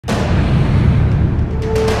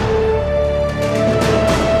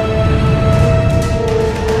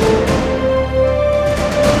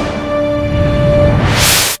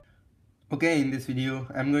Okay, in this video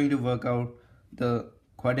I'm going to work out the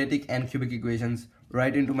quadratic and cubic equations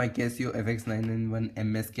right into my Casio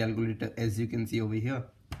Fx991MS calculator, as you can see over here.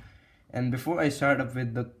 And before I start up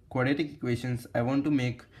with the quadratic equations, I want to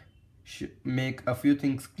make a few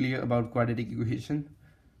things clear about quadratic equation.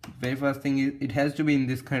 Very first thing is it has to be in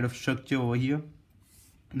this kind of structure over here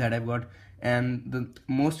that I've got, and the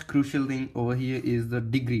most crucial thing over here is the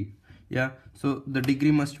degree. Yeah, so the degree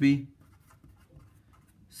must be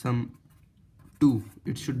some 2.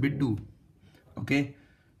 It should be 2. Okay,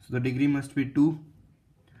 so the degree must be 2,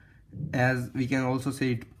 as we can also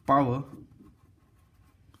say it power.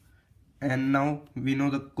 And now we know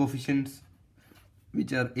the coefficients,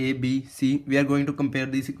 which are a, b, c. We are going to compare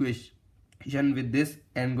this equation with this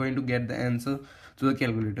and going to get the answer to the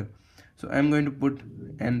calculator. So I am going to put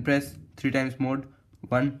and press 3 times mode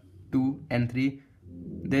 1, 2 and 3.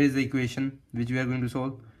 There is the equation which we are going to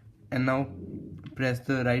solve, and now press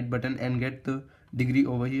the right button and get the degree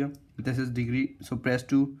over here. This is degree, so press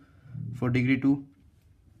 2 for degree 2,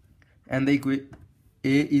 and the a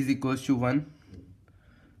is equals to 1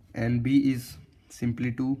 and b is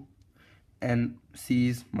simply 2 and c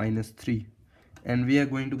is minus 3, and we are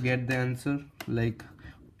going to get the answer like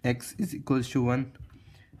x is equals to 1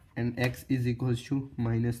 and x is equals to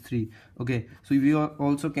minus 3. Okay, so we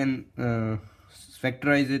also can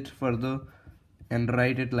factorize it further and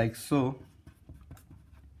write it like so.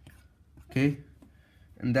 Okay,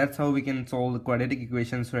 and that's how we can solve the quadratic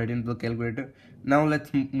equations right into the calculator. Now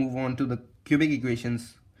let's move on to the cubic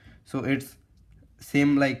equations. So it's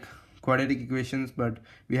same like quadratic equations, but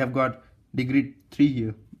we have got degree 3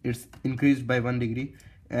 here. It's increased by 1 degree,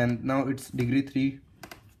 and now it's degree 3,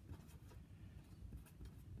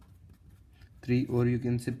 or you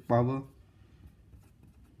can say power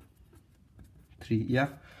 3. Yeah,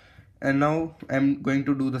 and now I'm going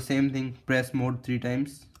to do the same thing. Press mode 3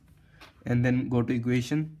 times and then go to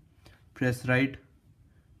equation, press right,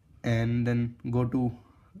 and then go to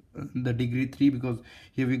the degree 3, because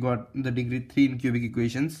here we got the degree 3 in cubic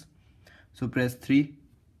equations. So press 3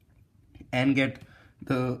 and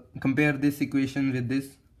compare this equation with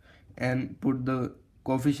this and put the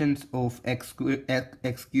coefficients of x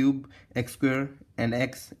cube, x square and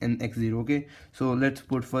x0. Okay, so let's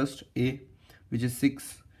put first a, which is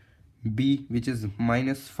 6, b, which is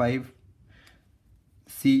minus 5,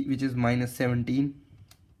 c, which is minus 17,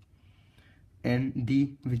 and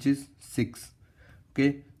d, which is 6.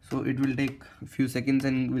 Okay, so it will take a few seconds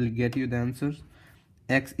and we'll get you the answers.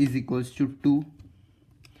 X is equals to 2.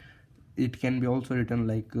 It can be also written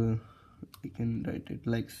like we can write it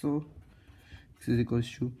like so. X is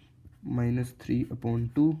equals to minus 3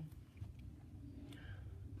 upon 2.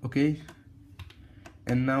 Okay,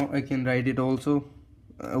 and now I can write it also.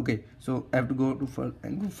 Okay, so I have to go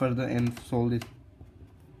further and solve this,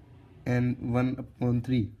 and 1 upon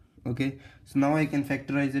 3. Okay, so now I can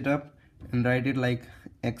factorize it up and write it like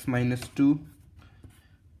x minus 2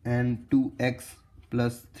 and 2x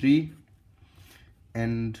plus 3,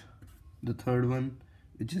 and the third one,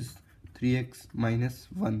 which is 3x minus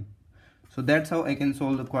 1. So that's how I can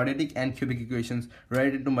solve the quadratic and cubic equations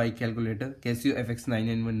right into my calculator, Casio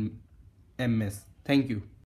Fx991MS. Thank you.